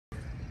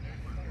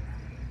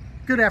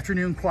Good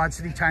afternoon, Quad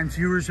City Times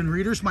viewers and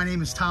readers. My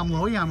name is Tom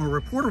Lowy. I'm a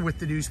reporter with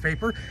the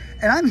newspaper,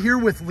 and I'm here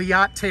with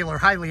Leot Taylor.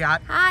 Hi, Leot.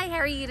 Hi, how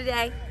are you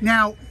today?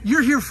 Now,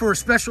 you're here for a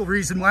special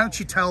reason. Why don't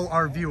you tell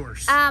our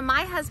viewers?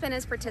 My husband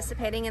is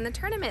participating in the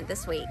tournament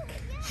this week.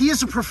 He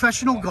is a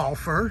professional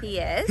golfer. He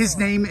is. His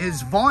name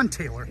is Vaughn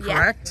Taylor,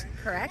 correct?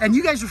 Yeah, correct. And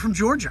you guys are from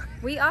Georgia.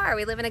 We are.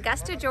 We live in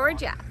Augusta,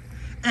 Georgia.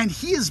 And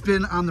he has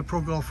been on the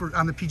Pro Golfer,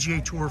 on the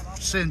PGA Tour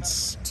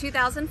since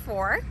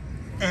 2004.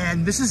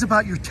 And this is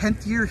about your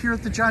 10th year here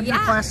at the John Deere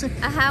Classic?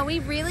 We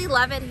really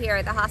love it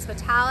here. The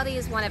hospitality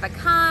is one of a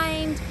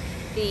kind.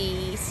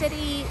 The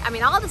city,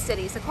 all the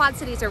cities, the Quad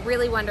Cities are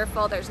really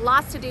wonderful. There's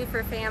lots to do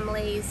for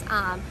families.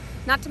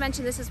 Not to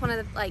mention this is one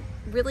of the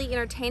really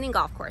entertaining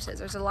golf courses.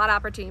 There's a lot of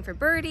opportunity for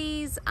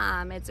birdies.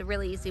 It's a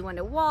really easy one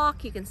to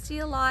walk. You can see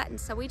a lot.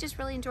 And so we just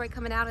really enjoy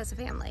coming out as a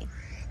family.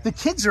 The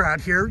kids are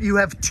out here. You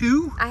have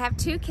two? I have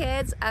two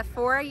kids, a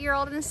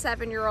 4-year-old and a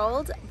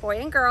 7-year-old, boy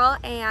and girl,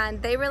 and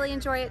they really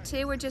enjoy it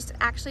too. We're just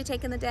actually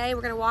taking the day.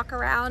 We're gonna walk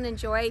around,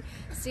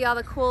 see all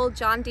the cool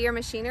John Deere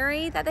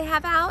machinery that they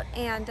have out,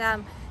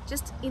 and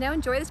just,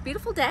 enjoy this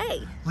beautiful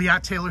day.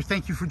 Leot Taylor,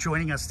 thank you for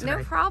joining us today.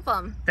 No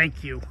problem.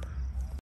 Thank you.